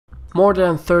More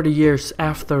than 30 years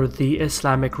after the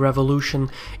Islamic Revolution,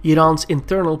 Iran's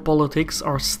internal politics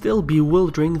are still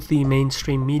bewildering the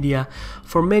mainstream media.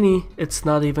 For many, it's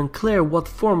not even clear what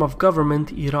form of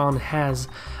government Iran has.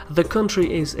 The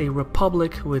country is a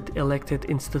republic with elected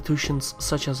institutions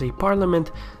such as a parliament,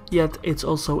 yet it's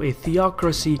also a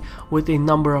theocracy with a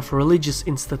number of religious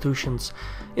institutions.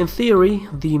 In theory,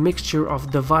 the mixture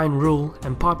of divine rule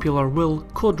and popular will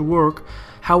could work.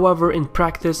 However, in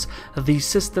practice, the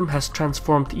system has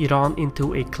transformed Iran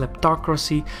into a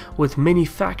kleptocracy with many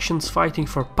factions fighting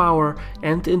for power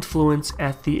and influence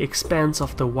at the expense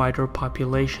of the wider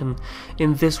population.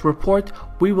 In this report,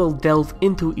 we will delve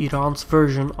into Iran's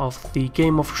version of the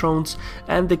Game of Thrones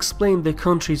and explain the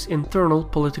country's internal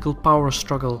political power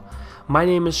struggle. My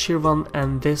name is Shirvan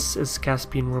and this is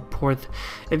Caspian Report.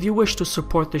 If you wish to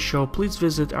support the show, please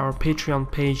visit our Patreon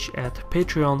page at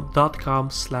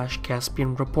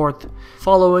patreon.com/CaspianReport.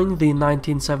 Following the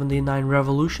 1979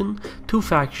 revolution, two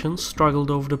factions struggled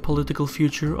over the political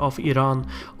future of Iran.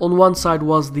 On one side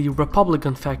was the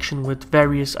Republican faction with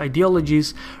various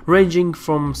ideologies ranging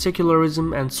from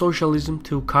secularism and socialism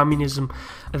to communism.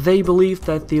 They believed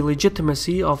that the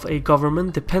legitimacy of a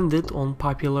government depended on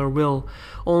popular will.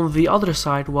 On the other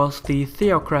side was the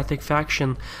theocratic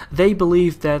faction. They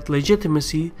believed that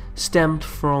legitimacy stemmed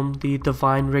from the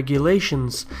divine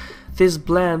regulations. This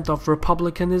blend of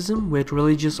republicanism with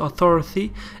religious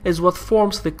authority is what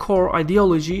forms the core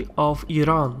ideology of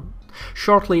Iran.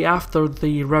 Shortly after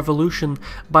the revolution,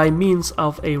 by means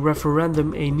of a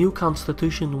referendum, a new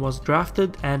constitution was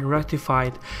drafted and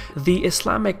ratified. The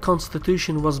Islamic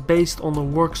constitution was based on the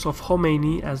works of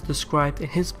Khomeini as described in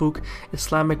his book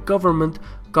Islamic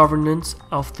Governance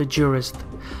of the Jurist.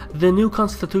 The new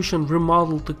constitution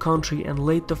remodeled the country and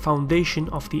laid the foundation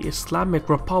of the Islamic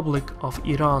Republic of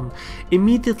Iran.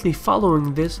 Immediately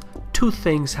following this, two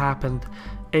things happened.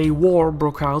 A war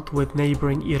broke out with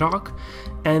neighboring Iraq,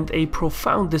 and a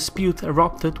profound dispute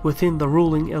erupted within the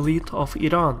ruling elite of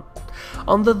Iran.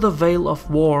 Under the veil of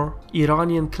war,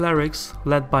 Iranian clerics,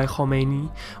 led by Khomeini,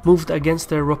 moved against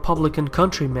their republican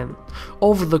countrymen.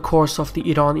 Over the course of the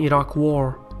Iran-Iraq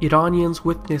war, Iranians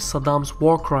witnessed Saddam's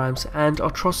war crimes and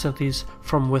atrocities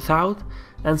from without,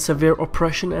 and severe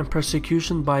oppression and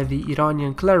persecution by the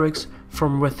Iranian clerics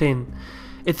from within.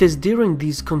 It is during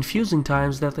these confusing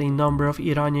times that a number of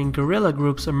Iranian guerrilla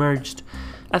groups emerged.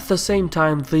 At the same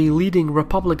time, the leading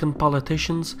Republican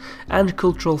politicians and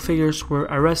cultural figures were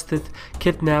arrested,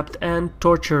 kidnapped, and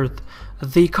tortured.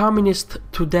 The Communist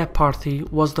Tudeh party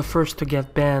was the first to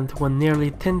get banned when nearly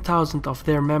 10,000 of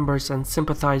their members and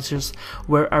sympathizers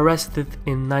were arrested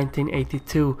in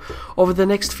 1982. Over the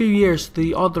next few years,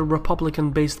 the other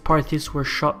Republican-based parties were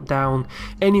shut down.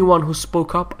 Anyone who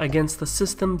spoke up against the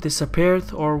system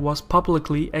disappeared or was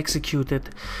publicly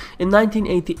executed. In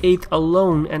 1988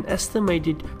 alone, an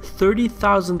estimated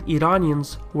 30,000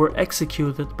 Iranians were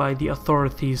executed by the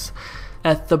authorities.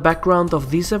 At the background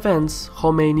of these events,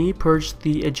 Khomeini purged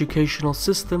the educational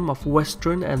system of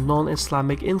Western and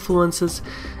non-Islamic influences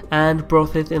and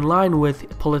brought it in line with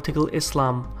political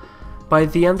Islam. By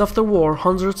the end of the war,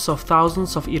 hundreds of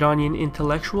thousands of Iranian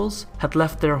intellectuals had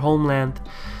left their homeland.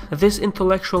 This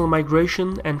intellectual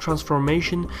migration and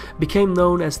transformation became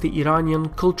known as the Iranian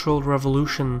Cultural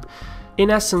Revolution.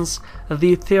 In essence,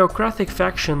 the theocratic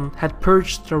faction had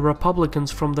purged the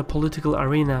Republicans from the political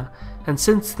arena, and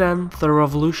since then, the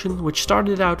revolution, which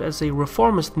started out as a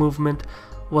reformist movement,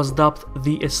 was dubbed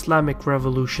the Islamic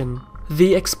Revolution.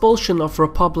 The expulsion of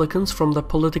Republicans from the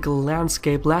political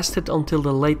landscape lasted until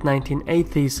the late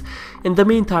 1980s. In the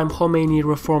meantime, Khomeini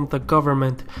reformed the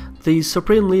government. The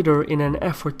supreme leader, in an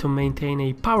effort to maintain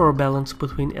a power balance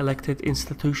between elected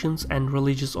institutions and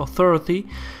religious authority,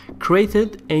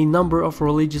 created a number of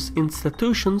religious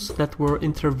institutions that were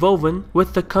interwoven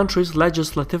with the country's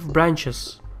legislative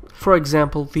branches. For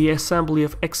example, the Assembly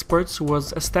of Experts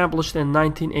was established in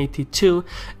 1982,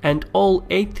 and all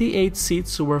 88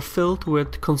 seats were filled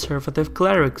with conservative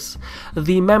clerics.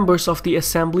 The members of the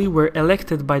assembly were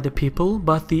elected by the people,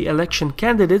 but the election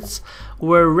candidates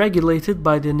were regulated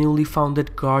by the newly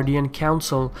founded Guardian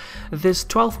Council. This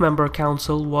 12-member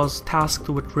council was tasked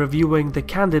with reviewing the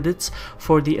candidates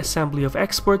for the Assembly of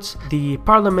Experts, the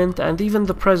Parliament, and even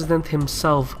the President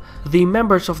himself. The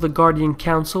members of the Guardian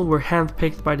Council were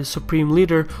handpicked by the Supreme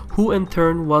Leader, who in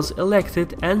turn was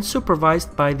elected and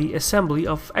supervised by the Assembly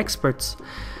of Experts.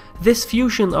 This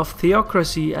fusion of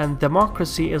theocracy and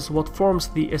democracy is what forms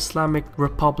the Islamic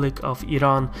Republic of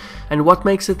Iran, and what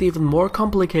makes it even more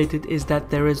complicated is that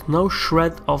there is no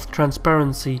shred of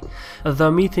transparency.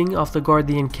 The meeting of the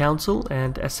Guardian Council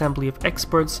and Assembly of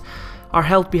Experts are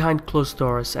held behind closed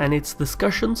doors and its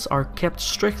discussions are kept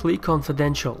strictly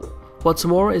confidential. What's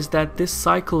more is that this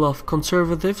cycle of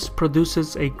conservatives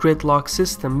produces a gridlock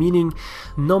system, meaning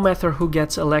no matter who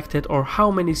gets elected or how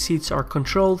many seats are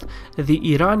controlled,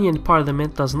 the Iranian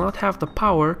parliament does not have the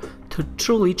power to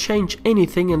truly change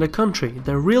anything in the country.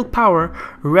 The real power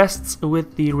rests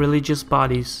with the religious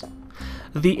bodies.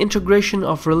 The integration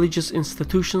of religious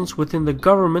institutions within the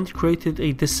government created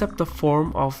a deceptive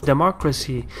form of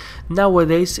democracy.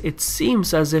 Nowadays, it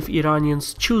seems as if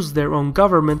Iranians choose their own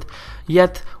government,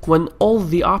 yet when all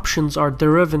the options are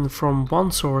derived from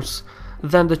one source,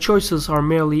 then the choices are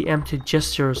merely empty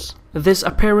gestures. This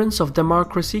appearance of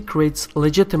democracy creates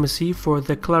legitimacy for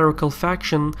the clerical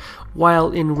faction,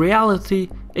 while in reality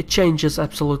it changes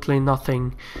absolutely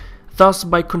nothing. Thus,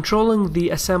 by controlling the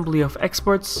Assembly of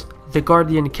Experts, the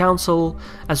Guardian Council,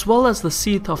 as well as the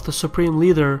seat of the Supreme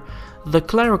Leader, the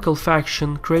clerical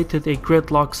faction created a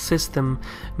gridlock system,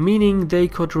 meaning they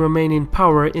could remain in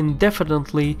power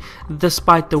indefinitely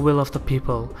despite the will of the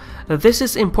people. This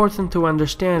is important to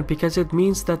understand because it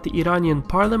means that the Iranian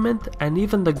parliament and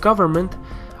even the government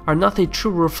are not a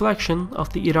true reflection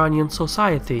of the Iranian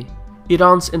society.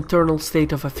 Iran's internal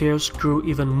state of affairs grew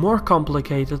even more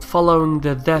complicated following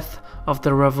the death of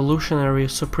the revolutionary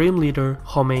supreme leader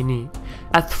Khomeini.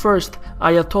 At first,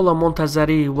 Ayatollah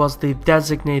Montazeri was the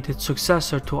designated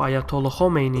successor to Ayatollah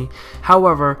Khomeini.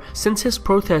 However, since his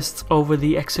protests over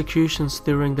the executions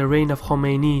during the reign of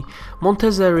Khomeini,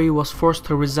 Montazeri was forced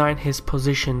to resign his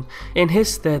position. In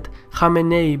his stead,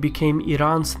 Khamenei became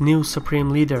Iran's new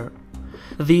supreme leader.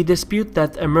 The dispute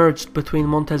that emerged between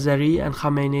Montazeri and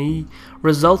Khamenei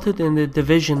resulted in the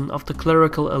division of the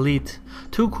clerical elite.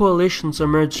 Two coalitions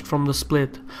emerged from the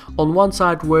split. On one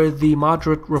side were the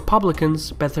moderate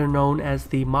Republicans, better known as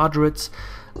the Moderates,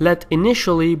 led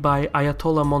initially by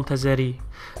Ayatollah Montazeri.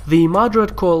 The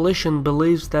moderate coalition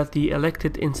believes that the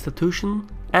elected institution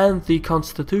and the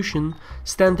constitution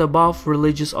stand above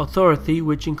religious authority,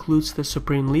 which includes the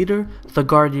supreme leader, the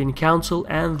Guardian Council,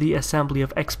 and the Assembly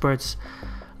of Experts.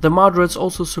 The moderates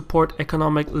also support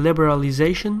economic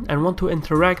liberalization and want to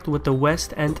interact with the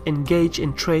West and engage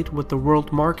in trade with the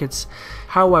world markets.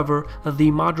 However,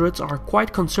 the moderates are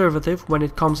quite conservative when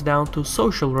it comes down to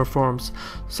social reforms.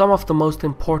 Some of the most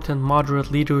important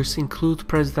moderate leaders include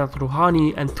President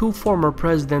Rouhani and two former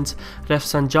presidents,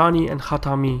 Rafsanjani and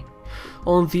Khatami.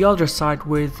 On the other side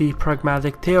were the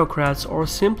pragmatic theocrats, or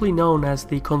simply known as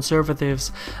the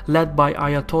conservatives, led by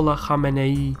Ayatollah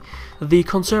Khamenei. The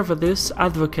conservatives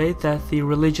advocate that the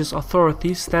religious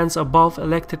authority stands above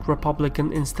elected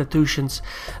republican institutions.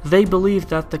 They believe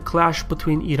that the clash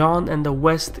between Iran and the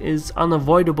West is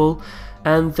unavoidable,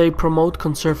 and they promote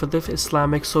conservative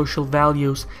Islamic social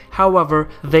values. However,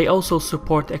 they also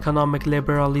support economic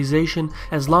liberalization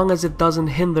as long as it doesn't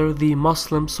hinder the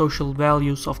Muslim social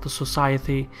values of the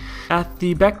society. At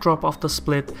the backdrop of the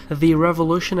split, the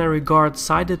Revolutionary Guard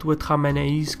sided with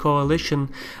Khamenei's coalition.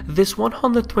 This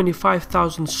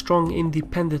 125,000-strong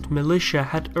independent militia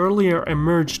had earlier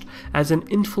emerged as an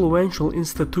influential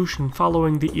institution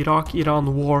following the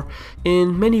Iraq-Iran war.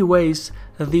 In many ways,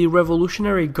 the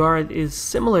Revolutionary Guard is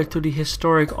similar to the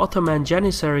historic Ottoman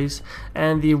Janissaries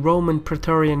and the Roman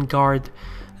Praetorian Guard.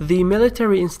 The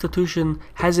military institution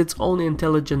has its own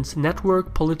intelligence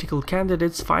network, political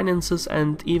candidates, finances,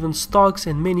 and even stocks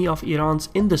in many of Iran's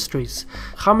industries.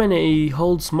 Khamenei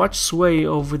holds much sway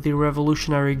over the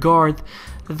Revolutionary Guard,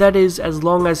 that is, as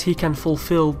long as he can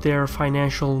fulfill their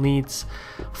financial needs.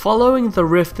 Following the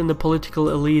rift in the political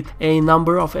elite, a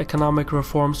number of economic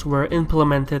reforms were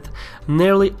implemented.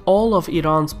 Nearly all of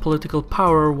Iran's political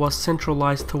power was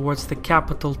centralized towards the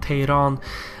capital, Tehran.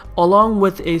 Along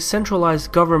with a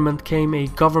centralized government came a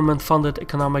government-funded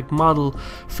economic model.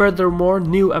 Furthermore,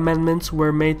 new amendments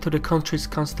were made to the country's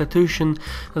constitution.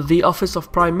 The office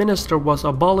of Prime Minister was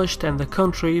abolished and the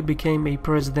country became a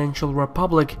presidential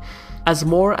republic. As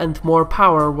more and more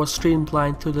power was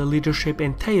streamlined to the leadership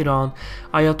in Tehran,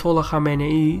 Ayatollah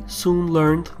Khamenei soon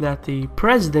learned that the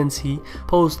presidency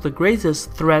posed the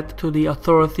greatest threat to the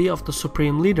authority of the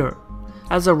supreme leader.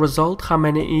 As a result,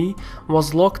 Khamenei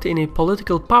was locked in a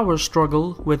political power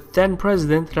struggle with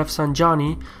then-President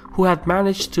Rafsanjani, who had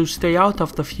managed to stay out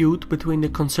of the feud between the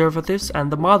conservatives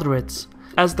and the moderates.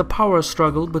 As the power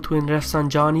struggle between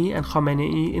Rafsanjani and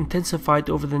Khamenei intensified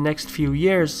over the next few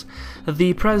years,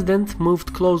 the president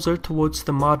moved closer towards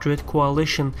the moderate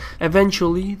coalition.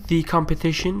 Eventually, the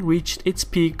competition reached its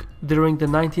peak during the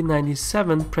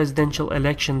 1997 presidential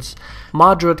elections.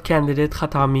 Moderate candidate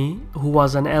Khatami, who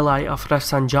was an ally of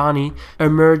Rafsanjani,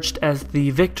 emerged as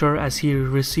the victor as he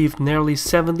received nearly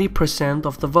 70%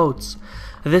 of the votes.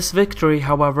 This victory,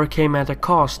 however, came at a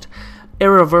cost.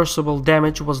 irreversible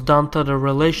damage was done to the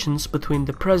relations between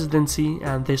the presidency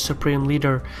and the supreme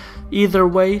leader. Either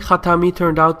way, Khatami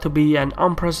turned out to be an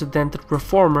unprecedented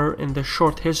reformer in the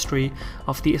short history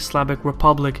of the Islamic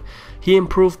Republic. He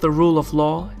improved the rule of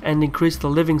law and increased the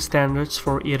living standards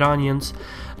for Iranians.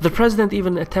 The president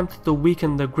even attempted to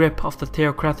weaken the grip of the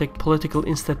theocratic political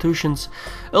institutions.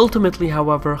 Ultimately,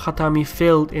 however, Khatami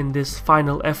failed in this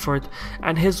final effort,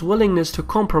 and his willingness to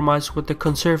compromise with the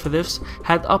conservatives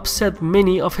had upset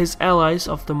many of his allies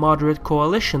of the moderate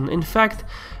coalition. In fact,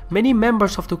 many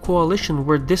members of the coalition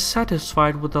were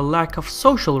dissatisfied with the lack of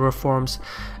social reforms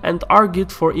and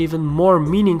argued for even more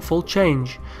meaningful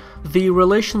change. The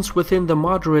relations within the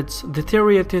moderates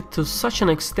deteriorated to such an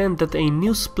extent that a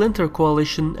new splinter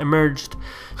coalition emerged.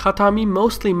 Khatami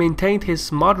mostly maintained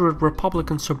his moderate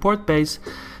Republican support base,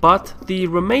 but the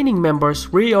remaining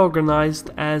members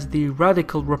reorganized as the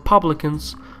Radical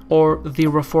Republicans, or the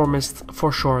Reformists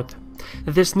for short.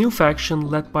 This new faction,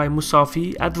 led by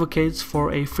Mousavi, advocates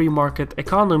for a free market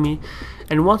economy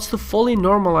and wants to fully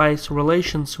normalize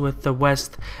relations with the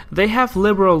West. They have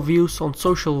liberal views on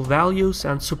social values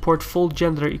and support full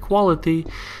gender equality.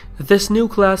 This new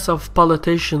class of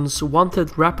politicians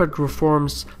wanted rapid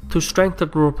reforms to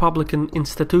strengthen Republican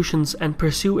institutions and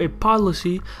pursue a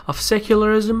policy of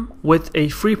secularism with a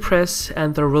free press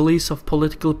and the release of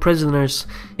political prisoners.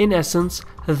 In essence,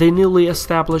 the newly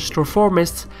established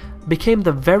reformists became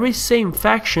the very same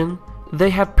faction they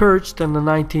had purged in the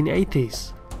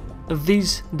 1980s.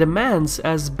 These demands,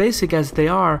 as basic as they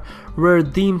are, were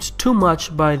deemed too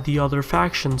much by the other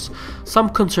factions. Some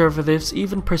conservatives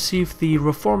even perceived the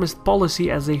reformist policy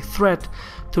as a threat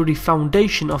to the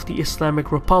foundation of the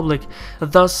Islamic Republic.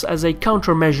 Thus, as a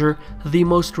countermeasure, the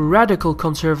most radical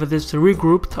conservatives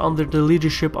regrouped under the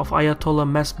leadership of Ayatollah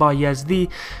Mesbah-Yazdi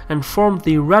and formed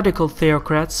the Radical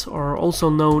Theocrats, or also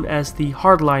known as the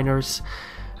Hardliners.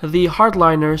 The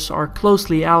hardliners are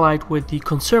closely allied with the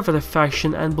conservative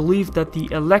faction and believe that the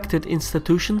elected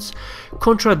institutions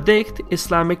contradict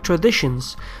Islamic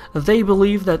traditions. They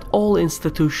believe that all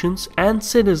institutions and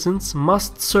citizens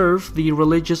must serve the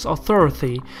religious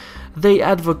authority. They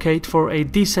advocate for a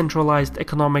decentralized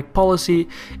economic policy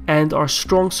and are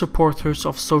strong supporters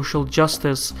of social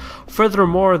justice.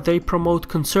 Furthermore, they promote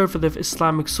conservative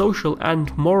Islamic social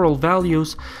and moral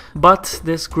values, but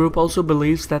this group also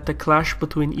believes that the clash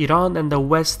between Iran and the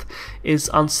West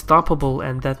is unstoppable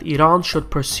and that Iran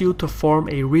should pursue to form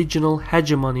a regional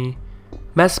hegemony.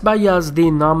 Mesbah-Yazdi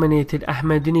nominated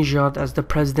Ahmadinejad as the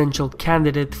presidential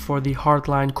candidate for the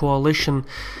Hardline coalition,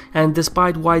 and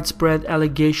despite widespread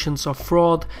allegations of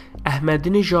fraud,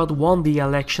 Ahmadinejad won the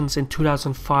elections in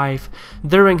 2005.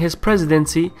 During his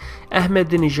presidency,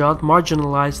 Ahmadinejad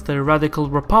marginalized the Radical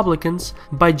Republicans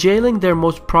by jailing their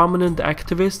most prominent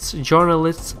activists,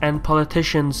 journalists, and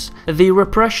politicians. The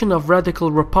repression of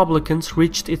Radical Republicans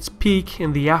reached its peak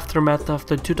in the aftermath of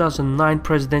the 2009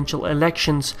 presidential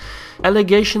elections.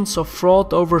 Allegations of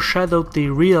fraud overshadowed the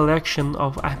re-election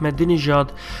of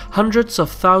Ahmadinejad. Hundreds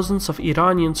of thousands of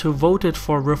Iranians who voted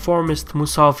for reformist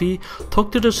Mousavi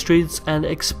took to the streets and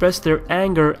expressed their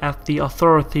anger at the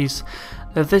authorities.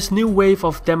 This new wave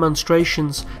of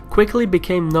demonstrations quickly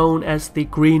became known as the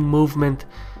Green Movement.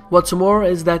 What's more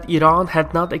is that Iran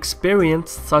had not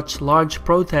experienced such large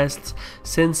protests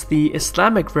since the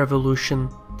Islamic Revolution.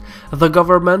 The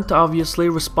government obviously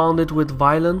responded with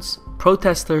violence.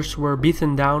 Protesters were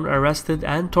beaten down, arrested,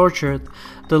 and tortured.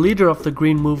 The leader of the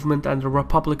Green Movement and the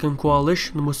Republican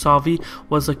coalition, Mousavi,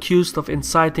 was accused of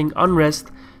inciting unrest,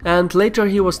 and later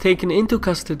he was taken into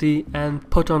custody and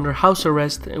put under house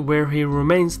arrest, where he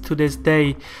remains to this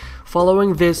day.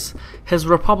 Following this, his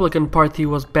Republican Party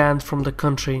was banned from the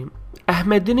country.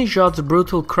 Ahmadinejad's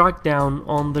brutal crackdown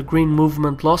on the Green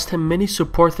Movement lost him many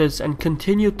supporters and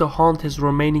continued to haunt his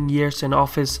remaining years in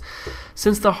office.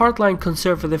 Since the hardline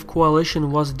conservative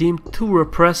coalition was deemed too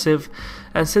repressive,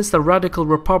 and since the Radical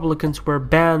Republicans were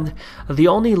banned, the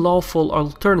only lawful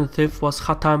alternative was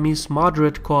Khatami's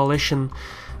moderate coalition.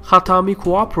 Khatami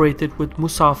cooperated with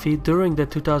Mousavi during the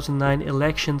 2009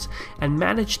 elections and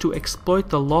managed to exploit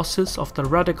the losses of the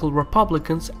Radical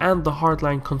Republicans and the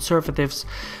hardline conservatives.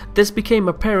 This became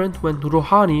apparent when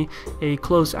Rouhani, a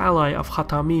close ally of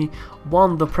Khatami,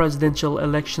 won the presidential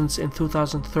elections in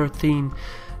 2013.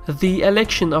 The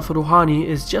election of Rouhani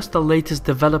is just the latest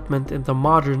development in the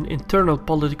modern internal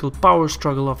political power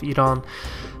struggle of Iran.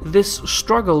 This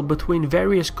struggle between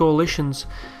various coalitions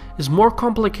is more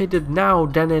complicated now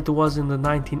than it was in the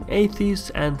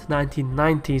 1980s and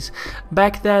 1990s.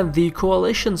 Back then, the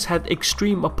coalitions had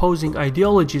extreme opposing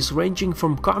ideologies ranging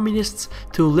from communists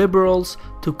to liberals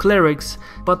to clerics,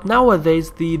 but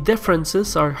nowadays the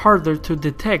differences are harder to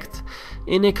detect.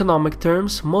 In economic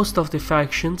terms, most of the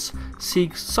factions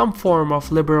seek some form of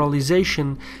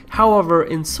liberalization. However,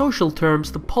 in social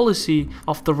terms, the policy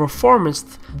of the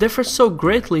reformists differs so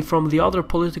greatly from the other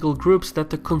political groups that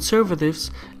the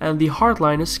conservatives and the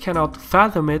hardliners cannot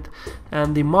fathom it,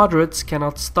 and the moderates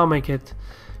cannot stomach it.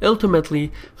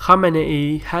 Ultimately,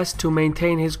 Khamenei has to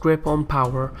maintain his grip on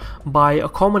power by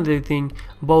accommodating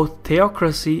both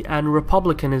theocracy and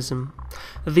republicanism.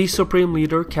 The supreme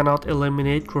leader cannot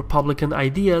eliminate republican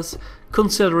ideas,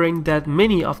 considering that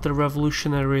many of the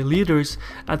revolutionary leaders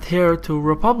adhere to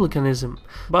republicanism,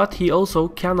 but he also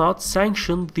cannot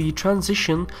sanction the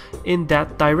transition in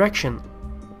that direction.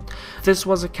 This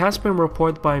was a Caspian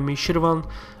report by me, Shirvan.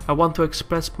 I want to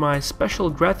express my special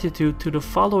gratitude to the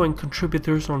following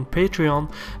contributors on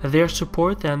Patreon. Their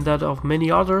support and that of many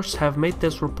others have made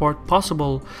this report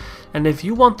possible. And if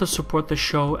you want to support the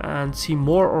show and see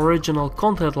more original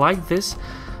content like this,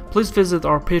 please visit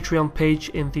our Patreon page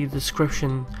in the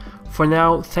description. For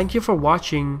now, thank you for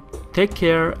watching, take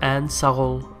care and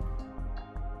Sarol.